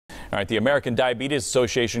All right, the American Diabetes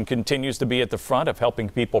Association continues to be at the front of helping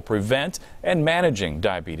people prevent and managing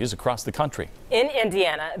diabetes across the country. In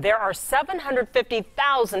Indiana, there are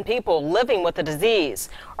 750,000 people living with the disease.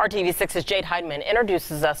 RTV6's Jade Heidman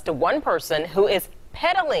introduces us to one person who is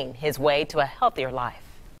pedaling his way to a healthier life.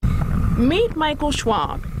 Meet Michael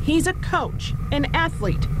Schwab. He's a coach, an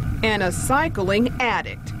athlete, and a cycling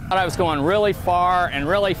addict. I was going really far and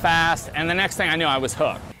really fast, and the next thing I knew, I was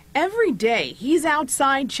hooked. Every day, he's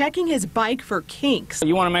outside checking his bike for kinks.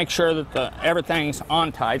 You want to make sure that everything's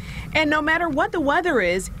on tight. And no matter what the weather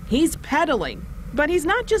is, he's pedaling. But he's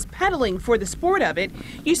not just pedaling for the sport of it.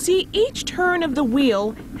 You see, each turn of the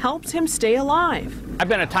wheel helps him stay alive. I've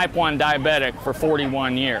been a type 1 diabetic for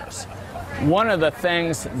 41 years. One of the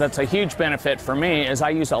things that's a huge benefit for me is I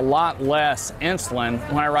use a lot less insulin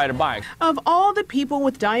when I ride a bike. Of all the people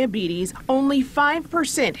with diabetes, only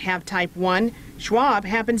 5% have type 1. Schwab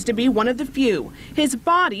happens to be one of the few. His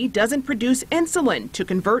body doesn't produce insulin to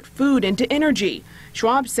convert food into energy.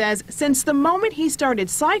 Schwab says since the moment he started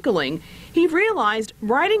cycling, he realized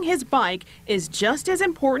riding his bike is just as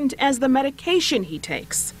important as the medication he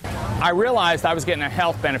takes. I realized I was getting a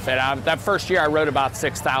health benefit out of it. That first year I rode about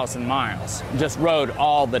 6,000 miles. Just rode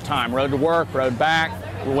all the time. Rode to work, rode back,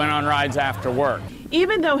 we went on rides after work.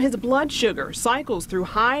 Even though his blood sugar cycles through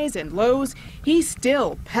highs and lows, he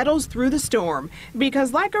still pedals through the storm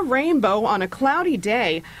because like a rainbow on a cloudy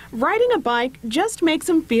day, riding a bike just makes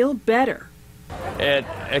him feel better. It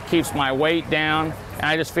keeps my weight down, and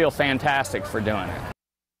I just feel fantastic for doing it.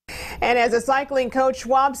 And as a cycling coach,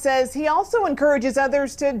 Schwab says he also encourages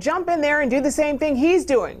others to jump in there and do the same thing he's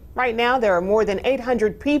doing. Right now, there are more than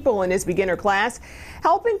 800 people in his beginner class.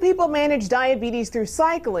 Helping people manage diabetes through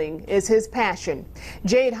cycling is his passion.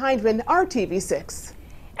 Jade Heidman, RTV6.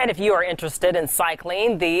 And if you are interested in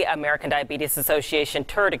cycling, the American Diabetes Association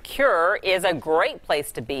Tour de Cure is a great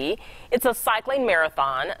place to be. It's a cycling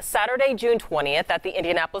marathon Saturday, June 20th at the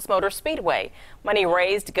Indianapolis Motor Speedway. Money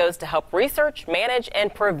raised goes to help research, manage,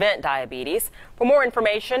 and prevent diabetes. For more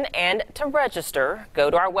information and to register, go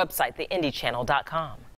to our website, theindychannel.com.